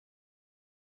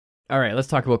All right, let's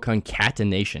talk about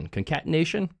concatenation.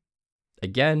 Concatenation,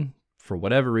 again, for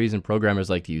whatever reason, programmers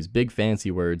like to use big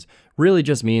fancy words, really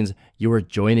just means you are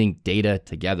joining data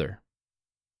together.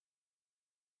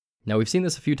 Now, we've seen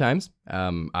this a few times.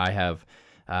 I've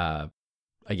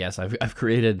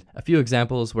created a few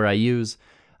examples where I use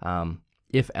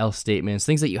if-else statements,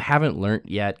 things that you haven't learned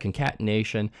yet.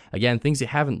 Concatenation, again, things you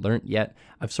haven't learned yet.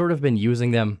 I've sort of been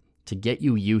using them to get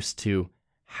you used to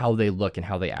how they look and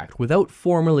how they act without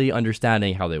formally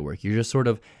understanding how they work. You're just sort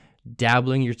of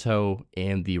dabbling your toe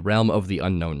in the realm of the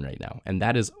unknown right now, and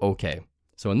that is okay.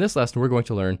 So in this lesson, we're going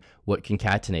to learn what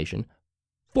concatenation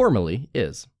formally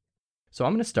is. So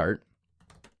I'm going to start,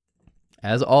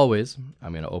 as always,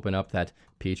 I'm going to open up that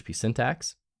PHP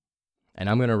syntax, and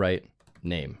I'm going to write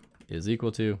name is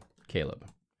equal to Caleb.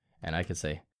 And I could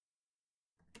say,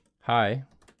 hi,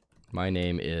 my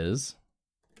name is...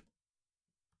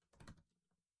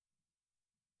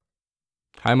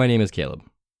 Hi, my name is Caleb.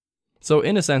 So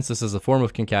in a sense, this is a form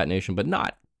of concatenation, but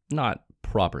not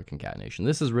proper concatenation.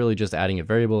 This is really just adding a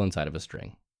variable inside of a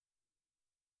string.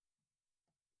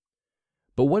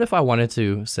 But what if I wanted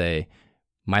to say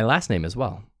my last name as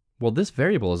well? Well, this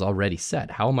variable is already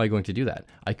set. How am I going to do that?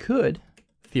 I could,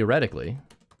 theoretically,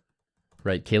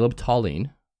 write Caleb Tallene,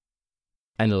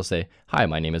 and it'll say, hi,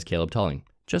 my name is Caleb Tallene,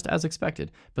 just as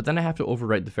expected. But then I have to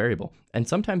overwrite the variable. And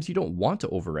sometimes you don't want to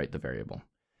overwrite the variable.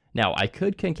 Now, I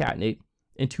could concatenate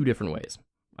in two different ways.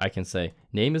 I can say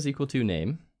name is equal to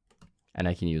name, and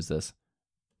I can use this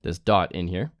dot in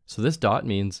here. So this dot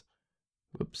means,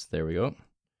 whoops, there we go.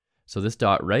 So this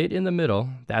dot right in the middle,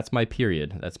 that's my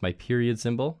period. That's my period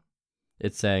symbol.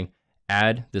 It's saying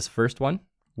add this first one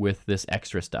with this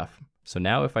extra stuff. So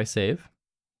now if I save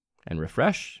and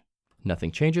refresh,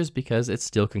 nothing changes because it's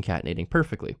still concatenating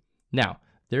perfectly. Now,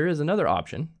 there is another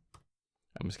option.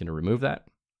 I'm just going to remove that.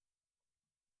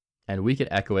 And we could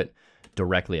echo it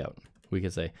directly out. We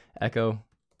could say echo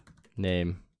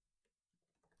name.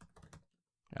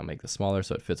 I'll make this smaller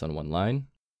so it fits on one line.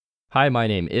 Hi, my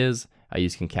name is. I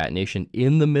use concatenation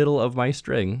in the middle of my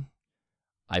string.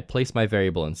 I place my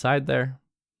variable inside there.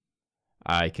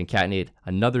 I concatenate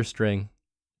another string,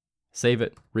 save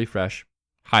it, refresh.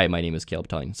 Hi, my name is Caleb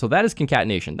Tallene. So that is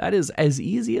concatenation. That is as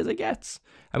easy as it gets.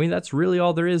 I mean, that's really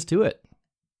all there is to it.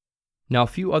 Now, a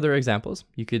few other examples.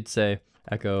 You could say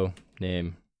echo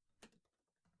name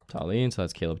Tallene, so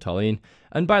that's Caleb Tallene.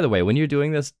 And by the way, when you're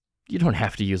doing this, you don't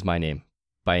have to use my name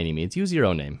by any means. Use your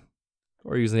own name,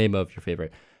 or use the name of your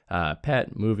favorite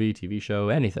pet, movie, TV show,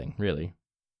 anything really.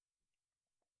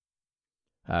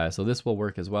 So this will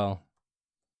work as well.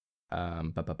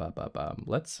 Let's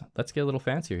get a little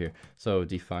fancier here. So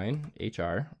define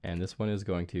HR, and this one is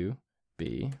going to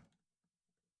be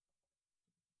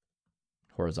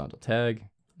horizontal tag.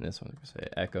 And this one, say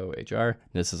echo HR.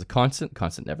 And this is a constant.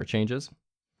 Constant never changes.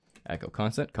 Echo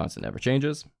constant. Constant never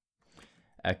changes.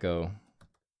 Echo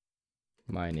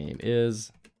my name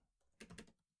is.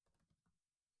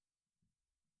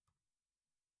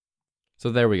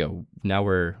 So there we go. Now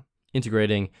we're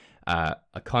integrating a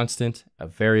constant, a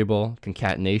variable,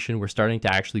 concatenation. We're starting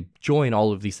to actually join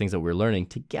all of these things that we're learning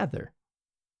together.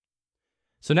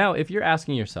 So now if you're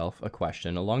asking yourself a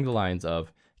question along the lines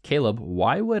of, Caleb,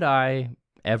 why would I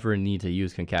ever need to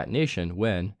use concatenation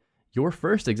when your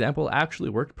first example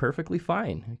actually worked perfectly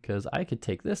fine? Because I could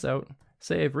take this out,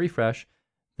 save, refresh.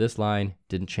 This line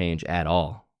didn't change at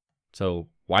all. So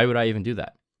why would I even do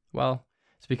that? Well,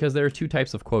 it's because there are two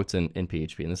types of quotes in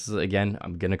PHP. And this is, again,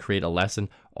 I'm going to create a lesson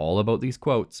all about these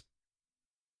quotes.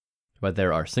 But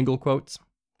there are single quotes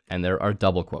and there are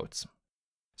double quotes.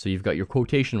 So you've got your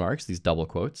quotation marks, these double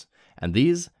quotes, and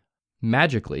these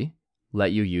magically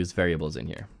let you use variables in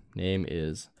here. Name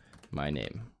is my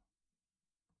name.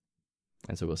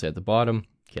 And so we'll say at the bottom,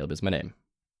 Caleb is my name.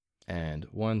 And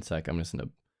one sec, I'm just going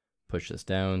to push this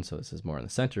down so this is more in the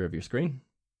center of your screen.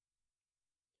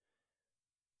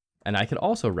 And I could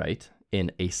also write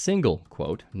in a single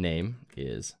quote, name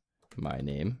is my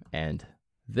name. And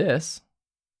this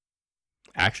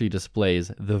actually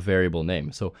displays the variable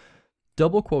name. So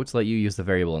double quotes let you use the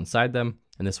variable inside them,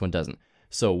 and this one doesn't.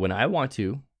 So when I want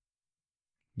to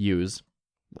use,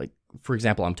 like, for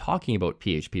example, I'm talking about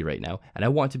PHP right now, and I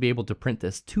want to be able to print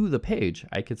this to the page,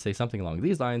 I could say something along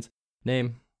these lines,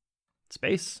 name,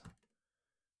 space,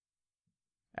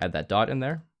 add that dot in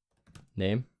there,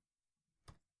 name.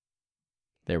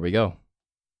 There we go.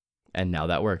 And now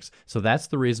that works. So that's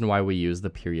the reason why we use the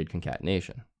period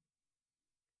concatenation.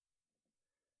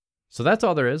 So that's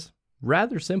all there is.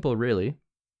 Rather simple, really.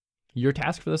 Your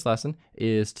task for this lesson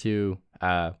is to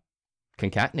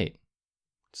concatenate.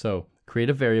 So create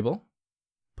a variable,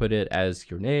 put it as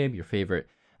your name, your favorite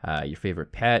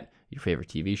pet, your favorite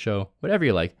TV show, whatever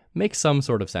you like, make some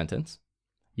sort of sentence,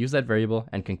 use that variable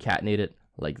and concatenate it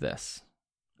like this,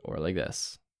 or like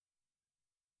this,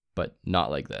 but not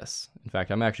like this. In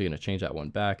fact, I'm actually going to change that one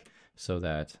back so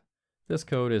that this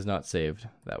code is not saved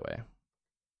that way.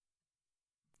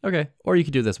 Okay, or you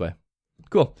could do it this way.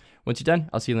 Cool. Once you're done,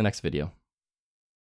 I'll see you in the next video.